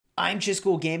I'm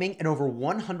Chisgule Gaming, and over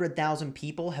 100,000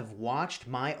 people have watched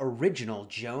my original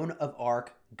Joan of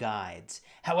Arc guides.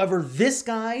 However, this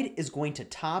guide is going to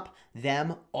top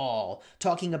them all,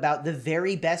 talking about the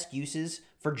very best uses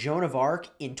for Joan of Arc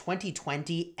in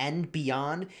 2020 and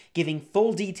beyond, giving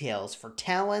full details for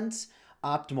talents,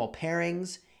 optimal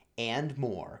pairings, and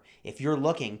more. If you're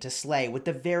looking to slay with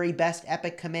the very best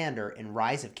epic commander in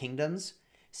Rise of Kingdoms,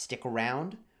 stick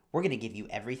around. We're going to give you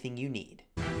everything you need.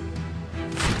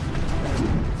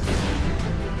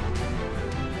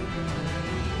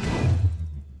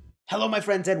 Hello, my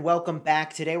friends, and welcome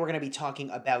back. Today we're going to be talking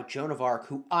about Joan of Arc,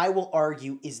 who I will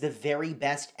argue is the very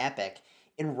best epic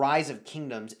in Rise of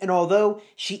Kingdoms. And although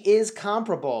she is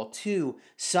comparable to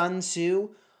Sun Tzu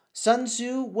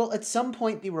will at some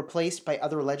point be replaced by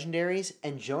other legendaries,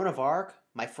 and Joan of Arc,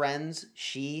 my friends,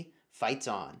 she fights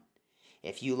on.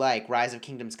 If you like Rise of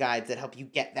Kingdoms guides that help you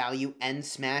get value and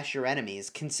smash your enemies,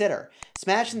 consider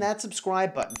smashing that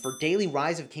subscribe button for daily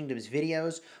Rise of Kingdoms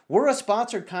videos. We're a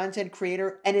sponsored content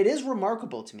creator, and it is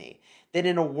remarkable to me that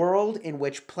in a world in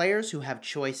which players who have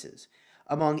choices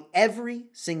among every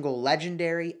single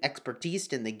legendary expertise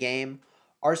in the game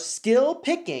are still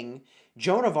picking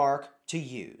Joan of Arc to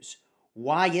use.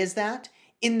 Why is that?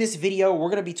 In this video, we're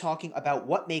going to be talking about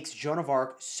what makes Joan of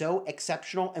Arc so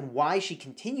exceptional and why she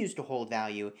continues to hold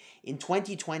value in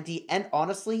 2020 and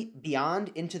honestly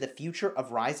beyond into the future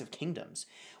of Rise of Kingdoms.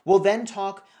 We'll then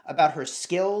talk about her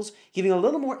skills, giving a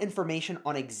little more information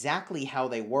on exactly how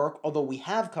they work, although we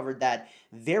have covered that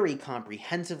very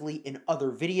comprehensively in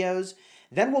other videos.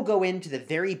 Then we'll go into the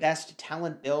very best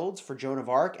talent builds for Joan of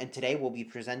Arc, and today we'll be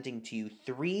presenting to you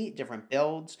 3 different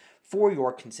builds for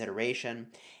your consideration.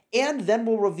 And then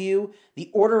we'll review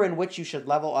the order in which you should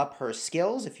level up her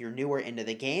skills if you're newer into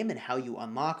the game and how you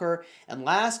unlock her. And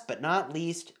last but not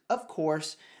least, of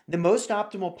course, the most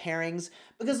optimal pairings.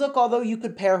 Because look, although you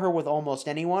could pair her with almost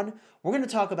anyone, we're going to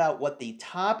talk about what the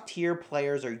top tier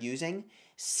players are using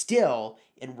still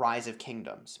in Rise of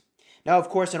Kingdoms. Now, of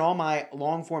course, in all my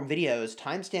long-form videos,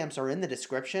 timestamps are in the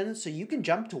description, so you can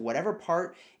jump to whatever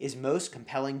part is most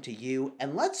compelling to you.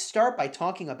 And let's start by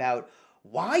talking about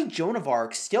why Joan of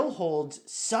Arc still holds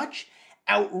such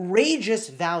outrageous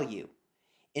value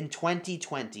in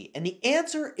 2020. And the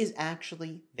answer is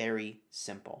actually very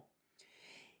simple.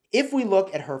 If we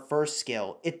look at her first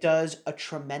skill, it does a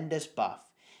tremendous buff.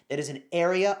 That is an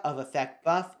area of effect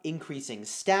buff, increasing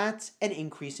stats and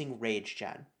increasing rage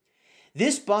gen.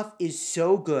 This buff is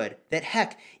so good that,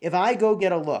 heck, if I go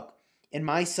get a look in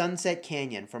my Sunset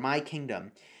Canyon for my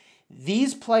kingdom,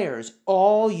 these players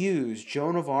all use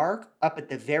Joan of Arc up at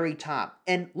the very top.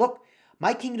 And look,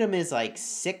 my kingdom is like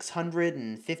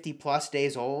 650 plus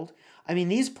days old. I mean,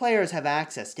 these players have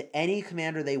access to any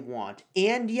commander they want.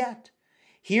 And yet,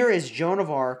 here is Joan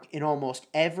of Arc in almost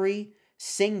every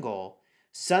single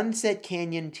Sunset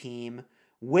Canyon team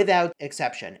without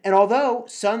exception. And although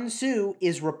Sun Tzu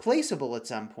is replaceable at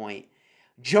some point,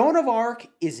 Joan of Arc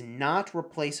is not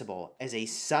replaceable as a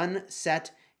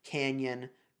Sunset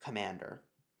Canyon commander.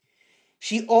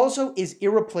 She also is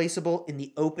irreplaceable in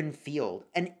the open field,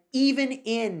 and even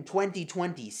in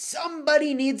 2020,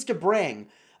 somebody needs to bring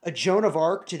a Joan of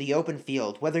Arc to the open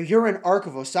field. Whether you're an Ark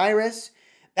of Osiris,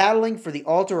 battling for the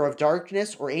Altar of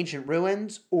Darkness or Ancient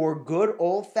Ruins, or good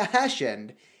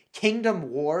old-fashioned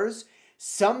Kingdom Wars,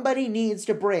 somebody needs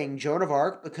to bring Joan of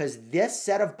Arc because this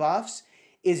set of buffs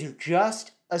is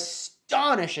just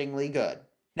astonishingly good.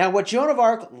 Now, what Joan of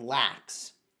Arc lacks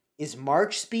is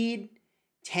march speed,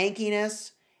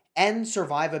 tankiness, and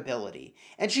survivability.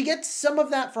 And she gets some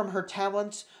of that from her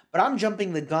talents, but I'm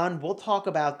jumping the gun. We'll talk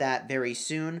about that very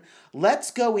soon. Let's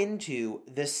go into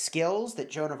the skills that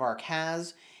Joan of Arc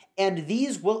has, and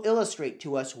these will illustrate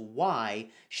to us why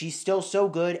she's still so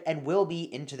good and will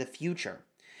be into the future.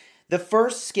 The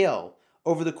first skill,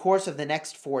 over the course of the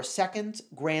next 4 seconds,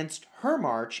 grants her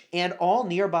march and all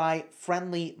nearby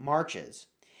friendly marches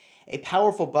a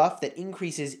powerful buff that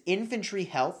increases infantry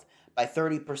health by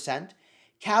 30%,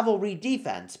 cavalry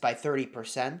defense by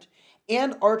 30%,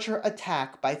 and archer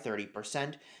attack by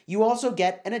 30%. You also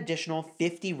get an additional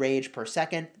 50 rage per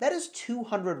second. That is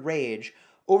 200 rage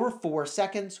over 4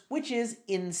 seconds, which is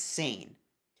insane.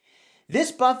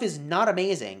 This buff is not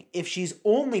amazing if she's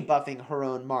only buffing her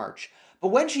own march, but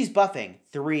when she's buffing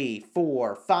 3,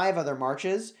 4, 5 other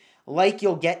marches, like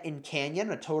you'll get in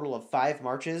Canyon, a total of 5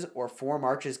 marches or 4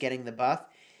 marches getting the buff,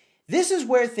 this is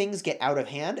where things get out of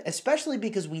hand, especially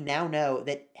because we now know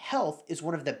that health is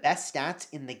one of the best stats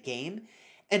in the game,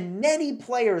 and many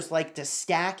players like to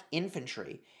stack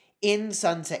infantry in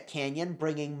Sunset Canyon,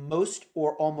 bringing most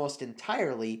or almost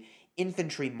entirely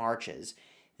infantry marches.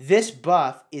 This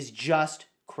buff is just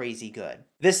crazy good.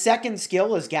 The second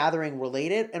skill is gathering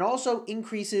related and also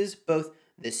increases both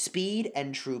the speed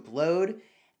and troop load.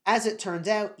 As it turns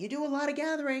out, you do a lot of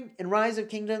gathering in Rise of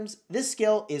Kingdoms. This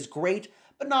skill is great,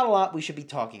 but not a lot we should be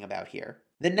talking about here.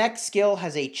 The next skill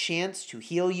has a chance to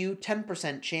heal you,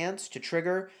 10% chance to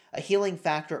trigger, a healing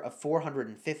factor of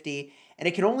 450, and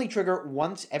it can only trigger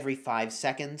once every 5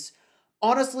 seconds.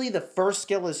 Honestly, the first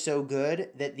skill is so good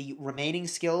that the remaining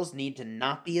skills need to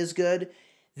not be as good.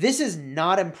 This is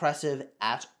not impressive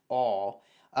at all.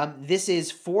 This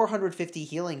is 450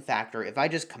 healing factor. If I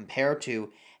just compare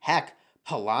to, heck,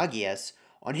 Pelagius,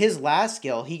 on his last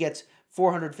skill, he gets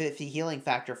 450 healing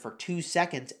factor for 2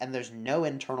 seconds, and there's no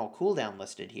internal cooldown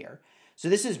listed here. So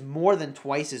this is more than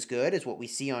twice as good as what we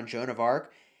see on Joan of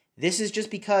Arc. This is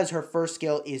just because her first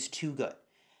skill is too good.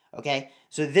 Okay,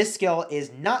 so this skill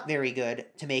is not very good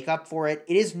to make up for it.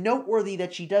 It is noteworthy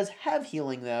that she does have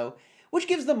healing, though, which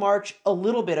gives the March a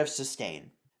little bit of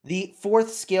sustain. The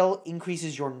fourth skill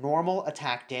increases your normal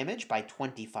attack damage by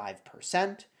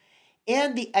 25%.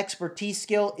 And the expertise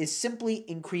skill is simply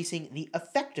increasing the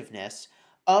effectiveness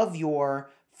of your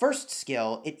first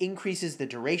skill. It increases the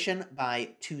duration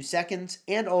by 2 seconds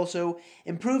and also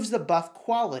improves the buff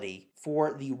quality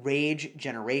for the rage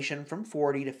generation from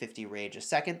 40 to 50 rage a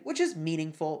second, which is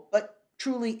meaningful but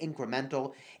truly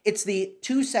incremental. It's the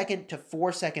 2-second to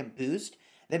 4-second boost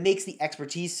that makes the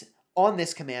expertise on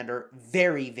this commander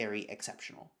very, very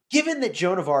exceptional. Given that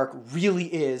Joan of Arc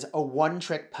really is a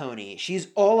one-trick pony, she's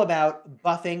all about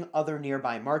buffing other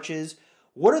nearby marches.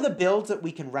 What are the builds that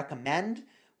we can recommend?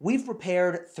 We've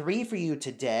prepared 3 for you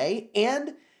today,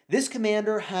 and this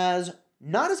commander has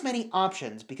not as many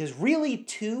options because really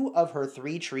 2 of her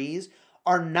 3 trees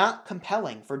are not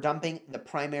compelling for dumping the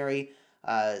primary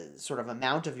sort of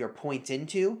amount of your points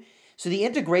into. So the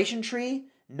integration tree,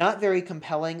 not very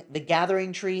compelling. The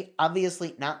gathering tree,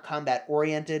 obviously not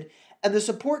combat-oriented. And the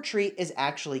support tree is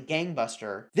actually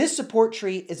gangbuster. This support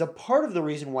tree is a part of the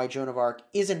reason why Joan of Arc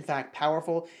is in fact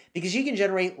powerful, because she can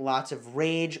generate lots of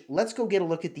rage. Let's go get a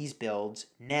look at these builds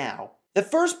now. The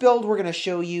first build we're going to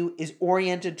show you is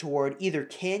oriented toward either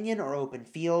canyon or open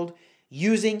field,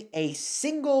 using a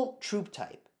single troop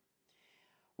type.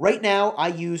 Right now, I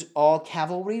use all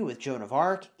cavalry with Joan of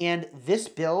Arc, and this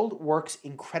build works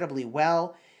incredibly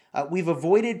well. We've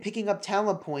avoided picking up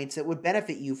talent points that would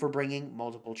benefit you for bringing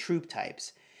multiple troop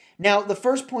types. Now, the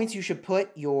first points you should put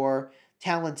your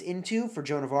talents into for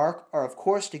Joan of Arc are, of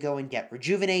course, to go and get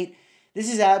Rejuvenate.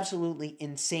 This is absolutely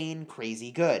insane,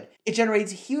 crazy good. It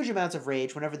generates huge amounts of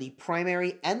rage whenever the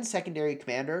primary and secondary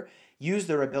commander use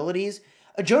their abilities.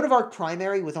 A Joan of Arc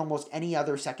primary with almost any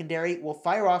other secondary will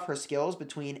fire off her skills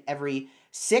between every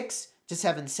 6 to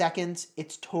 7 seconds.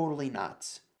 It's totally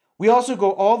nuts. We also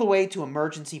go all the way to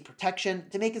emergency protection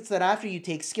to make it so that after you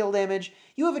take skill damage,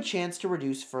 you have a chance to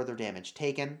reduce further damage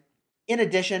taken. In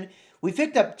addition, we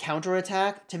picked up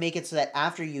counterattack to make it so that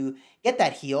after you get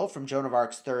that heal from Joan of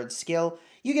Arc's third skill,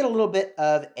 you get a little bit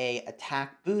of an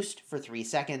attack boost for 3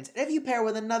 seconds. And if you pair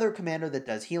with another commander that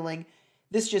does healing,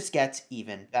 this just gets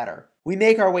even better. We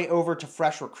make our way over to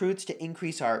Fresh Recruits to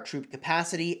increase our troop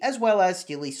capacity, as well as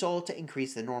Steely Soul to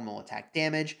increase the normal attack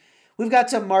damage. We've got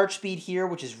some March Speed here,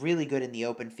 which is really good in the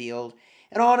open field.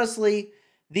 And honestly,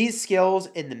 these skills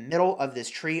in the middle of this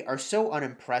tree are so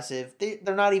unimpressive,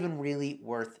 they're not even really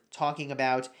worth talking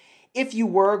about. If you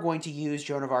were going to use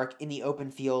Joan of Arc in the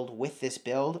open field with this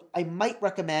build, I might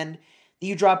recommend that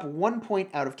you drop 1 point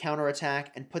out of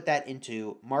counterattack and put that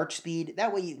into March Speed.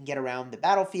 That way you can get around the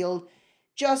battlefield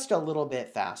just a little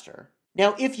bit faster.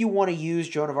 Now, if you want to use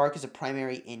Joan of Arc as a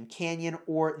primary in Canyon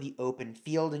or the open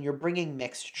field and you're bringing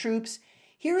mixed troops,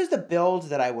 here is the build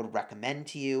that I would recommend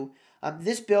to you.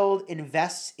 This build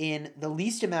invests in the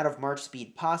least amount of March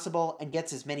Speed possible and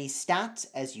gets as many stats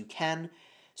as you can.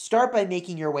 Start by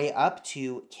making your way up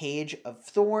to Cage of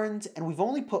Thorns, and we've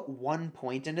only put 1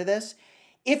 point into this.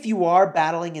 If you are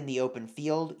battling in the open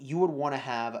field, you would want to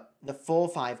have the full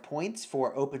 5 points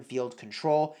for open field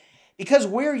control. Because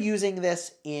we're using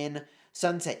this in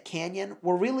Sunset Canyon,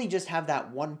 we'll really just have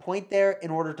that 1 point there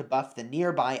in order to buff the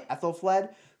nearby Aethelflaed,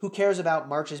 who cares about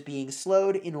marches being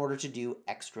slowed in order to do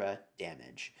extra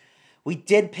damage. We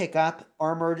did pick up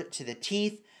Armored to the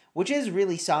Teeth, which is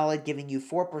really solid, giving you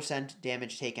 4%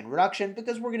 damage taken reduction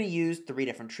because we're going to use 3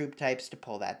 different troop types to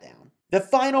pull that down. The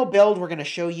final build we're going to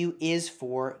show you is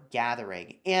for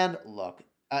Gathering. And look,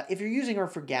 if you're using her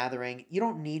for Gathering, you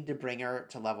don't need to bring her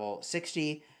to level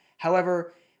 60.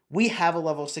 However, we have a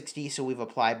level 60, so we've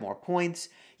applied more points.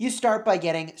 You start by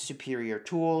getting superior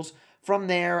tools. From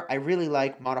there, I really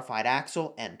like Modified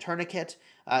Axle and Tourniquet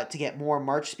to get more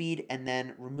march speed and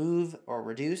then remove or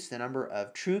reduce the number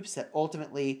of troops that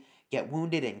ultimately get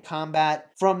wounded in combat.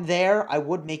 From there, I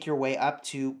would make your way up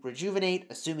to Rejuvenate,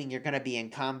 assuming you're going to be in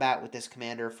combat with this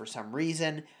commander for some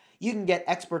reason. You can get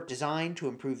Expert Design to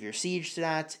improve your siege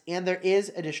stats, and there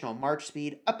is additional march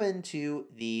speed up into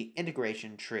the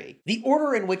integration tree. The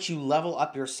order in which you level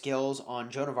up your skills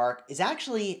on Joan of Arc is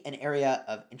actually an area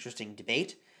of interesting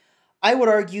debate. I would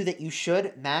argue that you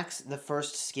should max the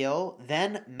first skill,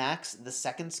 then max the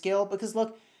second skill, because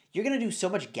look, you're going to do so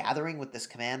much gathering with this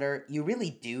commander, you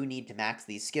really do need to max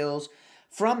these skills.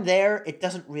 From there, it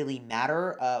doesn't really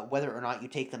matter whether or not you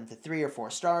take them to 3 or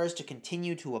 4 stars to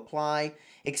continue to apply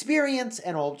experience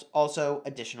and also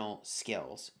additional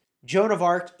skills. Joan of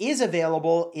Arc is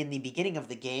available in the beginning of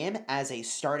the game as a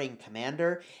starting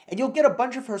commander, and you'll get a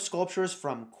bunch of her sculptures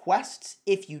from quests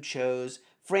if you chose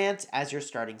France as your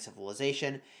starting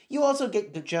civilization. You also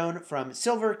get Joan from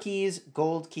silver keys,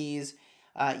 gold keys.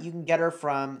 You can get her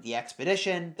from the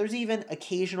expedition. There's even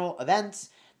occasional events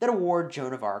that award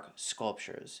Joan of Arc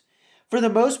sculptures. For the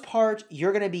most part,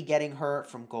 you're going to be getting her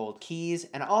from gold keys,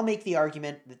 and I'll make the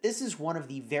argument that this is one of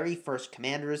the very first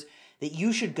commanders that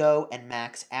you should go and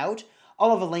max out. I'll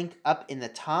have a link up in the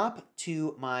top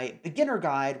to my beginner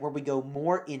guide where we go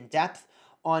more in depth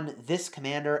on this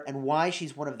commander and why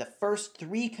she's one of the first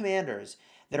 3 commanders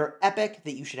that are epic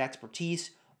that you should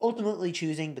expertise, ultimately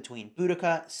choosing between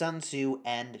Boudica, Sun Tzu,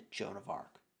 and Joan of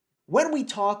Arc. When we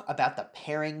talk about the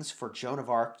pairings for Joan of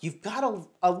Arc, you've got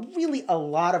really a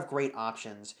lot of great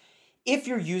options if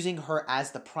you're using her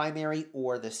as the primary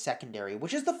or the secondary,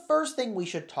 which is the first thing we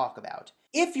should talk about.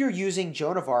 If you're using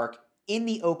Joan of Arc in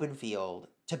the open field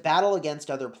to battle against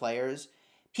other players,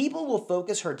 people will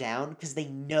focus her down because they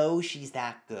know she's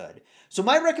that good. So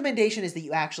my recommendation is that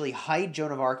you actually hide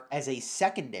Joan of Arc as a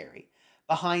secondary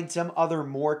behind some other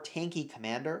more tanky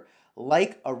commander,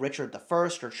 like a Richard I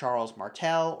or Charles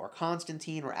Martel or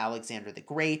Constantine or Alexander the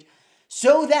Great,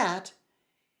 so that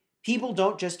people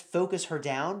don't just focus her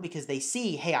down because they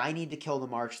see, hey, I need to kill the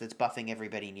march that's buffing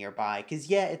everybody nearby, because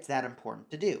yeah, it's that important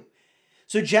to do.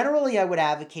 So generally, I would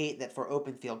advocate that for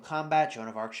open field combat, Joan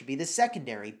of Arc should be the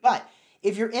secondary, but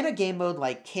if you're in a game mode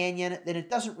like Canyon, then it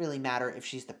doesn't really matter if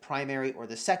she's the primary or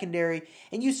the secondary,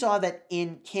 and you saw that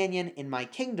in Canyon in My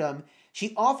Kingdom,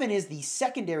 she often is the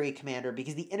secondary commander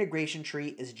because the integration tree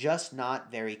is just not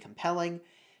very compelling,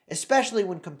 especially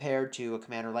when compared to a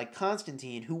commander like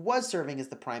Constantine, who was serving as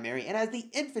the primary and has the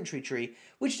infantry tree,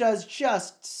 which does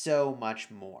just so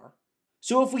much more.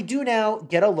 So if we do now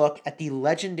get a look at the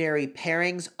legendary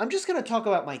pairings, I'm just going to talk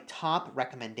about my top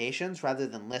recommendations rather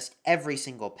than list every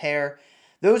single pair.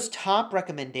 Those top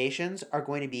recommendations are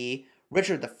going to be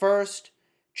Richard I,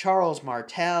 Charles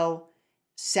Martel,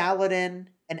 Saladin,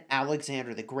 and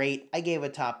Alexander the Great. I gave a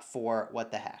top 4,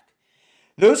 what the heck.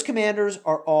 Those commanders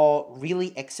are all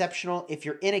really exceptional. If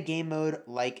you're in a game mode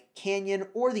like Canyon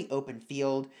or the open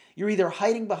field, you're either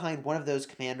hiding behind one of those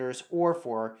commanders, or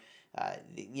for a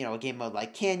game mode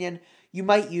like Canyon, you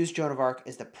might use Joan of Arc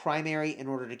as the primary in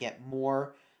order to get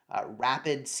more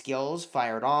rapid skills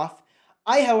fired off.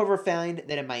 I, however, find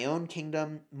that in my own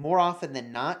kingdom, more often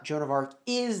than not, Joan of Arc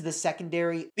is the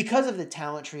secondary because of the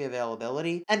talent tree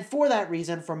availability, and for that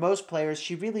reason, for most players,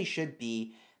 she really should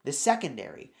be the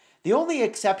secondary. The only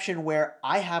exception where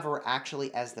I have her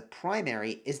actually as the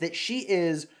primary is that she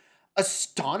is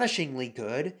astonishingly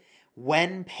good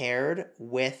when paired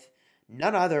with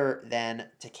none other than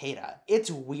Takeda.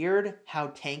 It's weird how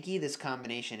tanky this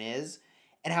combination is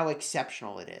and how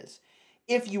exceptional it is.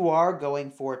 If you are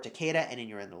going for Takeda and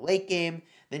you're in the late game,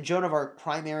 then Joan of Arc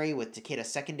primary with Takeda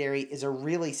secondary is a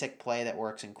really sick play that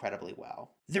works incredibly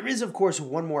well. There is, of course,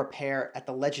 one more pair at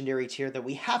the legendary tier that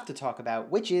we have to talk about,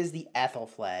 which is the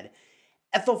Aethelflaed.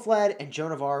 Aethelflaed and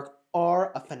Joan of Arc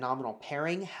are a phenomenal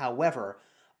pairing. However,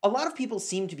 a lot of people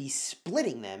seem to be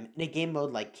splitting them in a game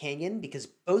mode like Canyon because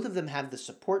both of them have the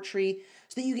support tree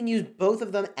so that you can use both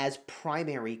of them as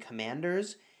primary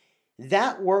commanders.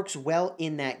 That works well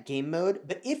in that game mode,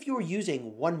 but if you're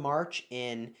using one march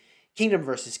in Kingdom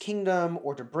versus Kingdom,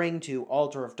 or to bring to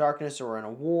Altar of Darkness or in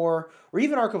a war, or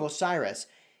even Ark of Osiris,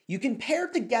 you can pair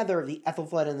together the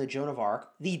Aethelflaed and the Joan of Arc.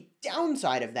 The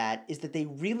downside of that is that they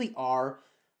really are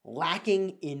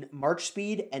lacking in march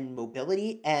speed and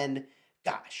mobility, and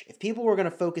gosh, if people were going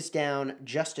to focus down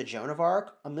just a Joan of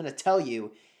Arc, I'm going to tell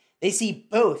you, they see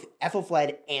both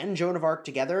Aethelflaed and Joan of Arc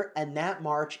together, and that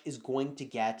march is going to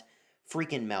get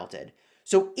freaking melted.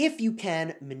 So if you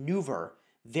can maneuver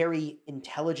very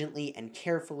intelligently and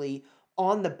carefully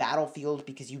on the battlefield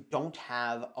because you don't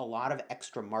have a lot of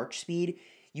extra march speed,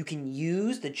 you can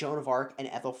use the Joan of Arc and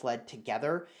Aethelflaed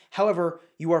together. However,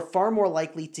 you are far more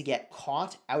likely to get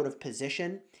caught out of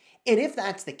position, And if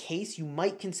that's the case, you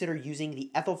might consider using the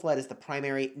Aethelflaed as the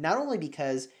primary, not only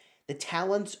because the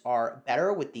talents are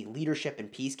better with the leadership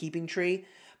and peacekeeping tree,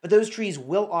 but those trees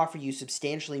will offer you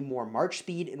substantially more march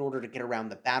speed in order to get around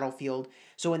the battlefield.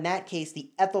 So in that case, the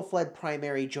Aethelflaed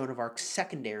primary, Joan of Arc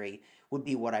secondary would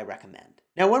be what I recommend.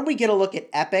 Now, when we get a look at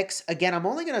epics, again, I'm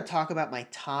only going to talk about my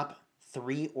top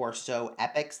 3 or so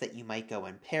epics that you might go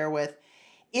and pair with.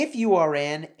 If you are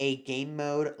in a game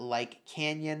mode like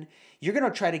Canyon, you're going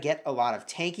to try to get a lot of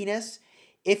tankiness.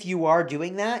 If you are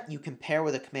doing that, you can pair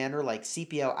with a commander like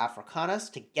Scipio Africanus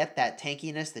to get that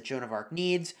tankiness that Joan of Arc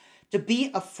needs to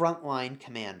be a frontline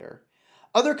commander.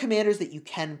 Other commanders that you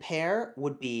can pair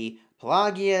would be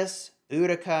Pelagius,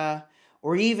 Boudica,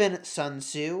 or even Sun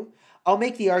Tzu. I'll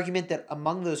make the argument that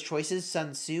among those choices,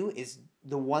 Sun Tzu is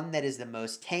the one that is the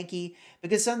most tanky,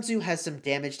 because Sun Tzu has some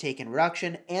damage taken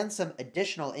reduction and some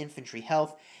additional infantry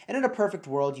health, and in a perfect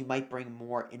world, you might bring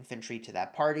more infantry to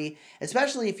that party,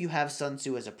 especially if you have Sun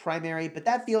Tzu as a primary, but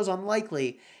that feels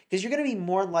unlikely, because you're going to be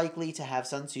more likely to have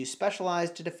Sun Tzu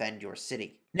specialized to defend your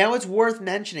city. Now, it's worth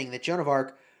mentioning that Joan of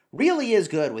Arc really is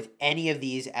good with any of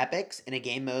these epics in a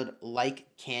game mode like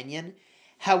Canyon.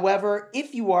 However,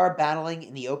 if you are battling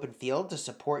in the open field to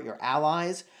support your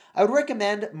allies, I would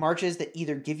recommend marches that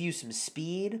either give you some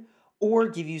speed or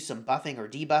give you some buffing or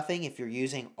debuffing if you're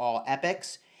using all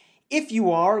epics. If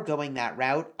you are going that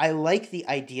route, I like the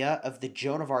idea of the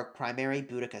Joan of Arc primary,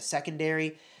 Boudica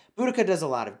secondary. Boudica does a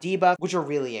lot of debuff, which are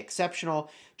really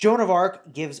exceptional. Joan of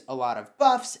Arc gives a lot of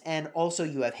buffs, and also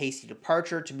you have hasty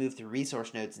departure to move through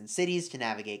resource nodes and cities to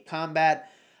navigate combat.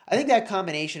 I think that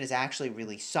combination is actually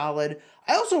really solid.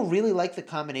 I also really like the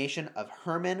combination of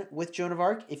Hermann with Joan of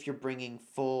Arc if you're bringing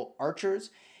full archers,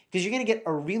 because you're going to get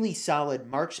a really solid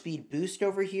march speed boost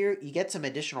over here. You get some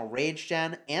additional rage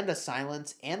gen and a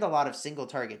silence and a lot of single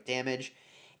target damage,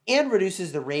 and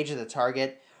reduces the rage of the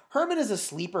target. Hermann is a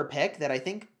sleeper pick that I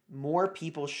think more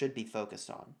people should be focused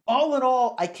on. All in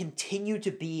all, I continue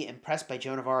to be impressed by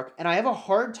Joan of Arc, and I have a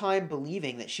hard time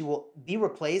believing that she will be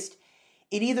replaced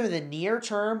in either the near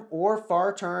term or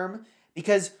far term,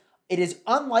 because it is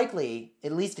unlikely,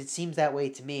 at least it seems that way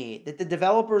to me, that the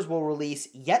developers will release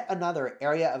yet another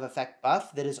area of effect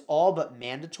buff that is all but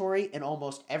mandatory in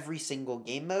almost every single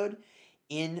game mode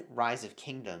in Rise of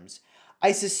Kingdoms.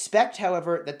 I suspect,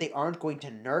 however, that they aren't going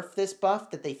to nerf this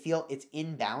buff, that they feel it's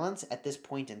in balance at this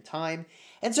point in time,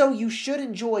 and so you should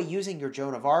enjoy using your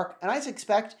Joan of Arc, and I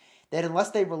suspect that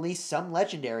unless they release some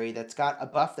legendary that's got a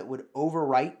buff that would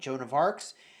overwrite Joan of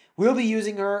Arc's, we'll be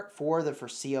using her for the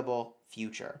foreseeable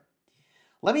future.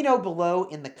 Let me know below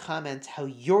in the comments how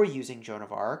you're using Joan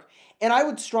of Arc, and I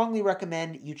would strongly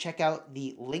recommend you check out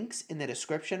the links in the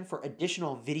description for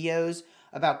additional videos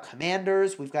about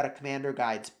commanders. We've got a Commander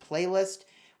Guides playlist,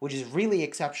 which is really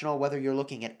exceptional whether you're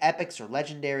looking at epics or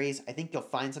legendaries. I think you'll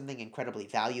find something incredibly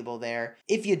valuable there.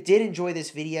 If you did enjoy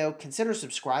this video, consider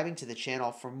subscribing to the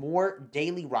channel for more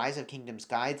daily Rise of Kingdoms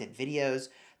guides and videos.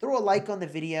 Throw a like on the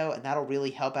video, and that'll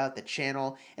really help out the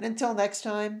channel. And until next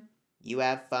time, you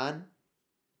have fun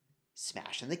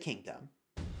smashing the kingdom.